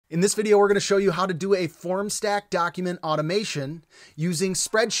In this video, we're going to show you how to do a Formstack document automation using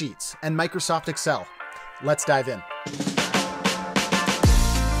spreadsheets and Microsoft Excel. Let's dive in.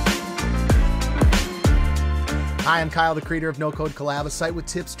 Hi, I'm Kyle, the creator of No Code Collab, a site with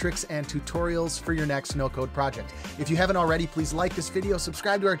tips, tricks, and tutorials for your next no-code project. If you haven't already, please like this video,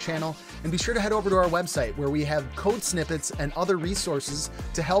 subscribe to our channel, and be sure to head over to our website where we have code snippets and other resources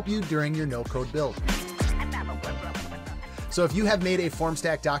to help you during your no-code build. So if you have made a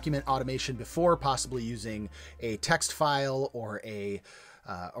Formstack document automation before, possibly using a text file or a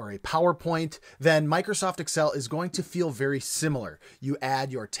PowerPoint, then Microsoft Excel is going to feel very similar. You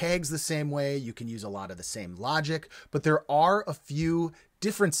add your tags the same way, you can use a lot of the same logic, but there are a few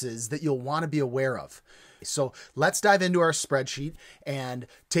differences that you'll want to be aware of. So let's dive into our spreadsheet and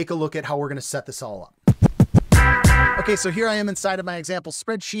take a look at how we're going to set this all up. Okay, so here I am inside of my example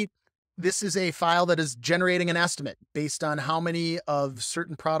spreadsheet. This is a file that is generating an estimate based on how many of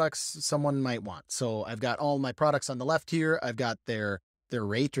certain products someone might want. So I've got all my products on the left here. I've got their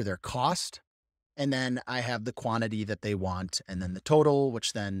rate or their cost. And then I have the quantity that they want and then the total,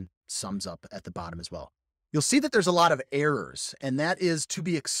 which then sums up at the bottom as well. You'll see that there's a lot of errors, and that is to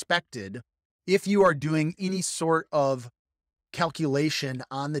be expected if you are doing any sort of calculation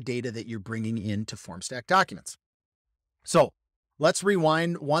on the data that you're bringing into Formstack documents. So let's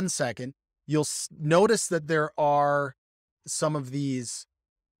rewind 1 second. You'll notice that there are some of these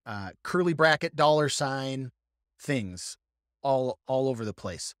curly bracket $sign things all over the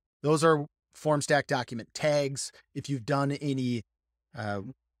place. Those are Formstack document tags. If you've done any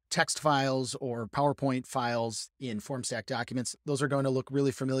text files or PowerPoint files in Formstack documents, those are going to look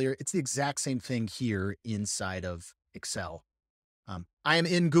really familiar. It's the exact same thing here inside of Excel. I am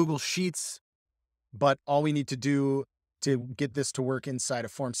in Google Sheets, but all we need to do to get this to work inside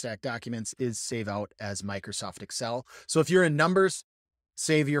of Formstack documents is save out as Microsoft Excel. So if you're in Numbers,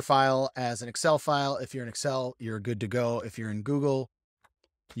 save your file as an Excel file. If you're in Excel, you're good to go. If you're in Google,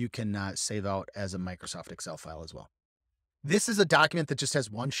 you can save out as a Microsoft Excel file as well. This is a document that just has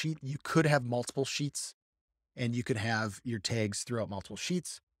one sheet. You could have multiple sheets and you could have your tags throughout multiple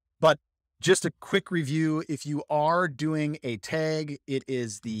sheets. But just a quick review, if you are doing a tag, it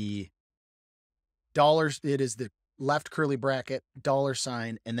is the left curly bracket,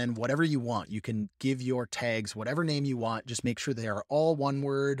 $sign, and then whatever you want. You can give your tags whatever name you want. Just make sure they are all one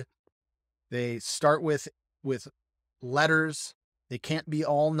word. They start with letters. They can't be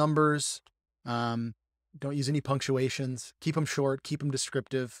all numbers. Don't use any punctuations. Keep them short, keep them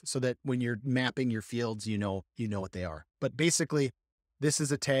descriptive so that when you're mapping your fields, you know what they are. But basically, this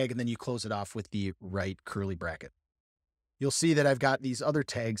is a tag, and then you close it off with the right curly bracket. You'll see that I've got these other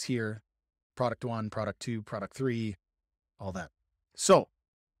tags here. Product 1, product 2, product 3, all that. So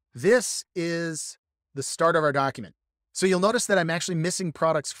this is the start of our document. So you'll notice that I'm actually missing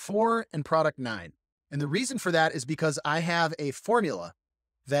products 4 and product 9. And the reason for that is because I have a formula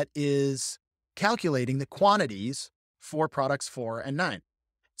that is calculating the quantities for products 4 and 9.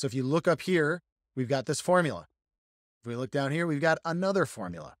 So if you look up here, we've got this formula. If we look down here, we've got another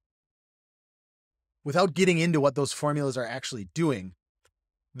formula. Without getting into what those formulas are actually doing,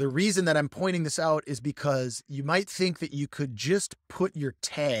 the reason that I'm pointing this out is because you might think that you could just put your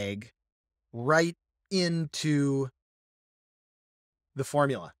tag right into the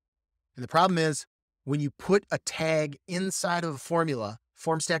formula. And the problem is when you put a tag inside of a formula,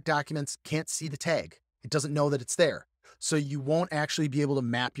 Formstack documents can't see the tag. It doesn't know that it's there. So you won't actually be able to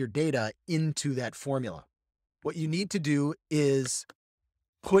map your data into that formula. What you need to do is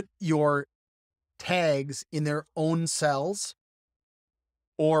put your tags in their own cells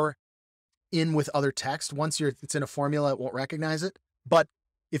or in with other text. Once it's in a formula, it won't recognize it. But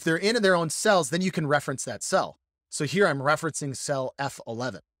if they're in their own cells, then you can reference that cell. So here I'm referencing cell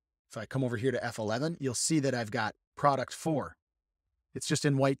F11. If I come over here to F11, you'll see that I've got product 4. It's just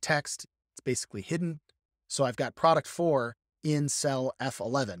in white text. It's basically hidden. So I've got product 4 in cell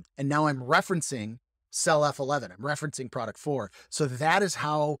F11. And now I'm referencing cell F11. I'm referencing product 4. So that is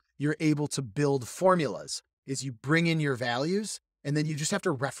how you're able to build formulas, is you bring in your values and then you just have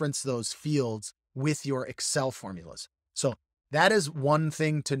to reference those fields with your Excel formulas. So that is one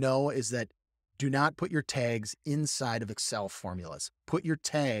thing to know, is that do not put your tags inside of Excel formulas. Put your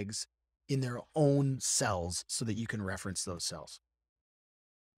tags in their own cells so that you can reference those cells.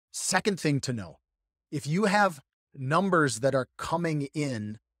 Second thing to know, if you have numbers that are coming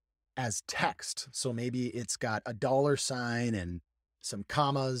in as text, so maybe it's got a $sign and some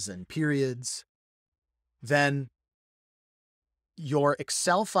commas and periods, then your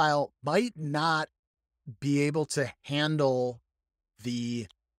Excel file might not be able to handle the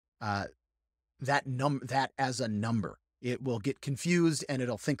that as a number. it will get confused and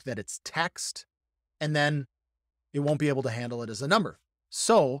it'll think that it's text, and then it won't be able to handle it as a number.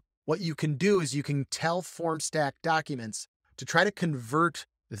 So what you can do is you can tell Formstack Documents to try to convert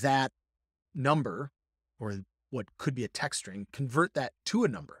that number, or what could be a text string, convert that to a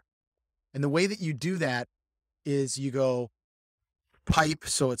number. And the way that you do that is you go pipe,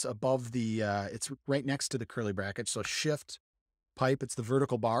 so it's above the, it's right next to the curly bracket. So shift pipe, it's the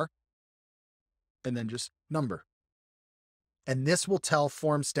vertical bar, and then just number. And this will tell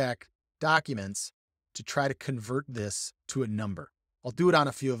Formstack Documents to try to convert this to a number. I'll do it on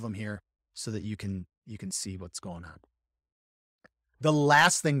a few of them here so that you can see what's going on. The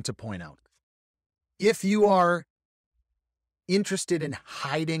last thing to point out, if you are interested in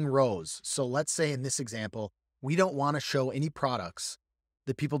hiding rows, so let's say in this example, we don't want to show any products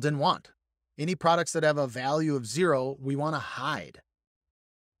that people didn't want. Any products that have a value of 0, we want to hide.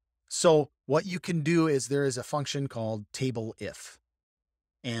 So what you can do is there is a function called table if.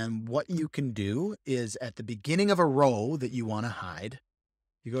 And what you can do is at the beginning of a row that you want to hide,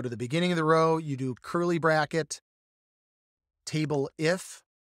 you go to the beginning of the row, you do curly bracket, table if.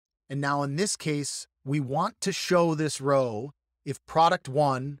 And now in this case, we want to show this row if product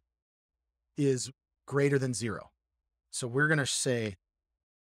 1 is greater than 0. So we're going to say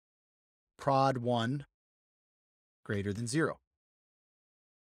prod 1 greater than 0.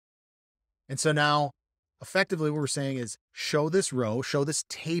 And so now effectively what we're saying is show this row, show this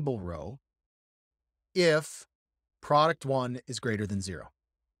table row if product 1 is greater than 0.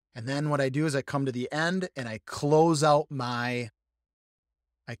 And then what I do is I come to the end and I close out my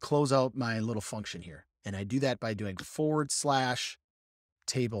little function here. And I do that by doing /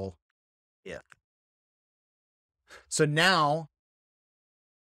 table if. So now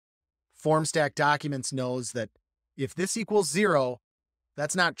Formstack Documents knows that if this equals 0,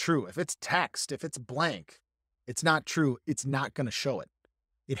 that's not true. If it's text, if it's blank, it's not true. It's not going to show it.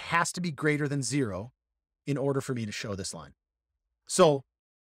 It has to be greater than 0 in order for me to show this line. So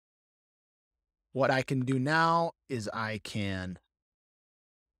what I can do now is I can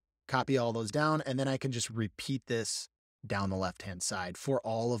copy all those down, and then I can just repeat this down the left-hand side for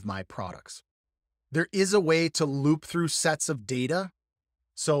all of my products. There is a way to loop through sets of data,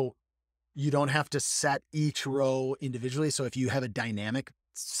 so you don't have to set each row individually. So if you have a dynamic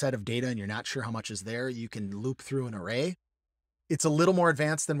set of data and you're not sure how much is there, you can loop through an array. It's a little more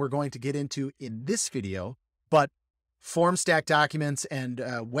advanced than we're going to get into in this video, but Formstack Documents and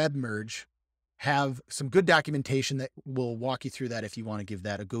WebMerge have some good documentation that will walk you through that if you want to give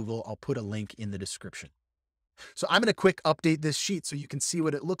that a Google. I'll put a link in the description. So I'm going to quick update this sheet so you can see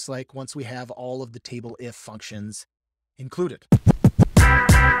what it looks like once we have all of the table if functions included.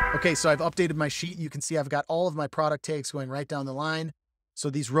 Okay, so I've updated my sheet. You can see I've got all of my product tags going right down the line. So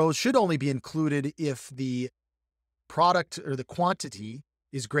these rows should only be included if the product or the quantity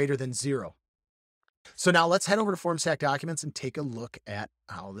is greater than 0. So now let's head over to Formstack Documents and take a look at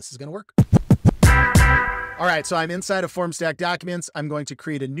how this is going to work. All right, so I'm inside of Formstack Documents. I'm going to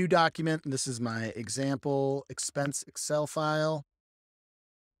create a new document. And this is my example expense Excel file.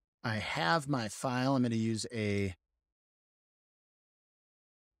 I have my file. I'm going to use a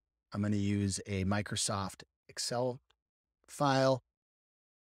Microsoft Excel file.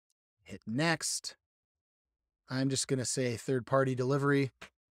 Hit next. I'm just going to say third-party delivery. I'm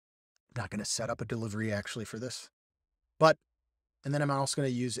not going to set up a delivery actually for this, and then I'm also going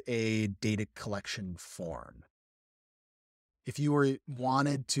to use a data collection form. If you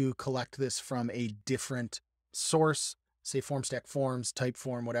wanted to collect this from a different source, say Formstack Forms,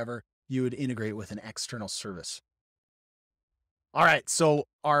 Typeform, whatever, you would integrate with an external service. All right, so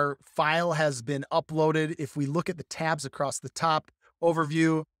our file has been uploaded. If we look at the tabs across the top,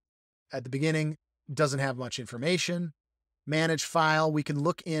 overview at the beginning doesn't have much information. Manage file, we can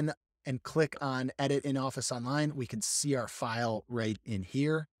look in and click on edit in Office Online. We can see our file right in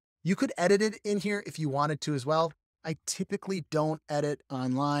here. You could edit it in here if you wanted to as well. I typically don't edit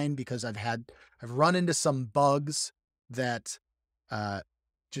online because I've run into some bugs that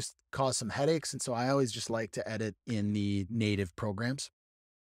just cause some headaches. And so I always just like to edit in the native programs.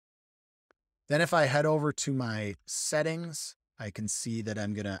 Then if I head over to my settings, I can see that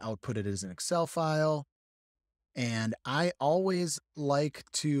I'm going to output it as an Excel file. And I always like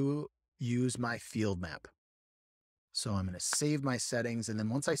to use my field map. So I'm going to save my settings. And then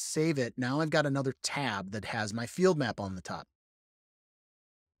once I save it, now I've got another tab that has my field map on the top.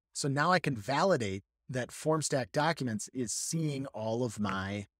 So now I can validate that Formstack Documents is seeing all of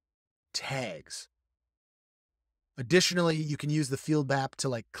my tags. Additionally, you can use the field map to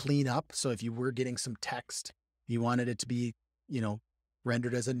like clean up. So if you were getting some text, you wanted it to be,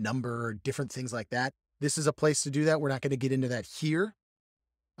 rendered as a number or different things like that, This is a place to do that. We're not going to get into that here.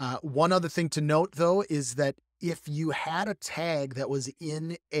 One other thing to note, though, is that if you had a tag that was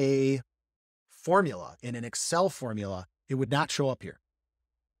in a formula, in an Excel formula, it would not show up here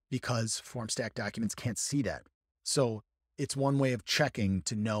because Formstack documents can't see that. So it's one way of checking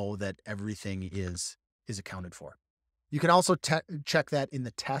to know that everything is accounted for. You can also check that in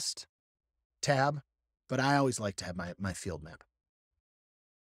the test tab, but I always like to have my field map.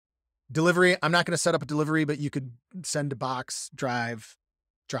 Delivery, I'm not going to set up a delivery, but you could send a box, drive,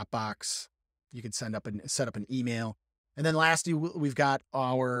 Dropbox. You can set up an email. And then lastly, we've got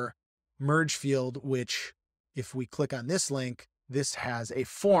our merge field, which if we click on this link, this has a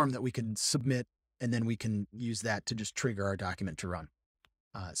form that we can submit, and then we can use that to just trigger our document to run.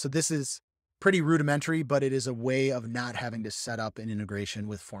 So this is pretty rudimentary, but it is a way of not having to set up an integration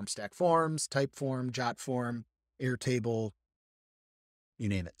with Formstack Forms, Typeform, JotForm, Airtable, you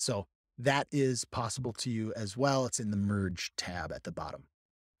name it. So that is possible to you as well. It's in the Merge tab at the bottom.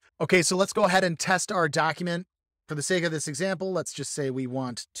 Okay, so let's go ahead and test our document. For the sake of this example, let's just say we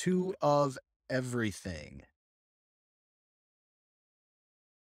want 2 of everything.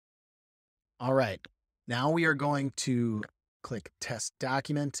 All right, now we are going to click Test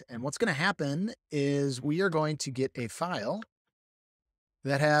Document, and what's going to happen is we are going to get a file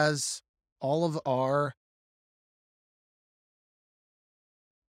that has all of our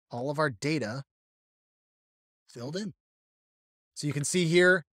data filled in. So you can see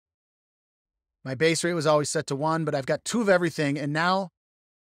here, my base rate was always set to 1, but I've got 2 of everything. And now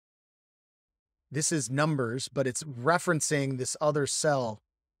this is numbers, but it's referencing this other cell.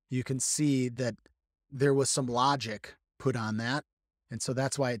 You can see that there was some logic put on that. And so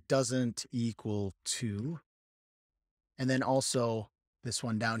that's why it doesn't equal 2. And then also this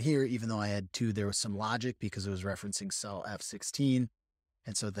one down here, even though I had 2, there was some logic because it was referencing cell F16.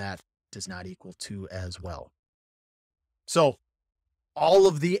 And so that does not equal 2 as well. So all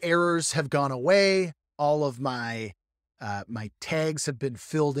of the errors have gone away. All of my tags have been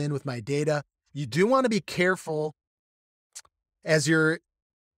filled in with my data. You do want to be careful as you're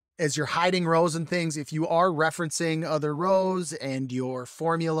hiding rows and things. If you are referencing other rows and your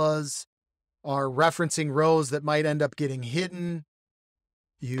formulas are referencing rows that might end up getting hidden,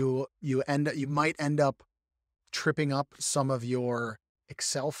 you might end up tripping up some of your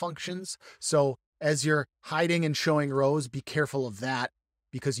Excel functions. So as you're hiding and showing rows, be careful of that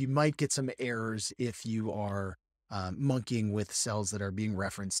because you might get some errors if you are monkeying with cells that are being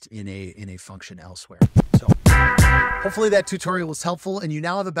referenced in a function elsewhere. So hopefully that tutorial was helpful and you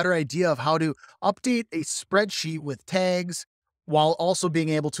now have a better idea of how to update a spreadsheet with tags while also being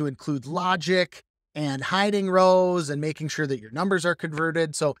able to include logic and hiding rows and making sure that your numbers are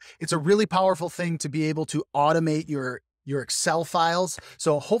converted. So it's a really powerful thing to be able to automate your Excel files.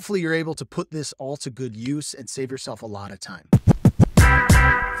 So hopefully you're able to put this all to good use and save yourself a lot of time.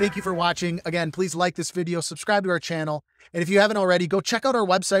 Thank you for watching. Again, please like this video, subscribe to our channel. And if you haven't already, go check out our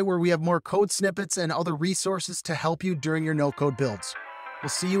website where we have more code snippets and other resources to help you during your no-code builds. We'll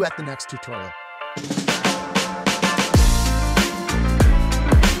see you at the next tutorial.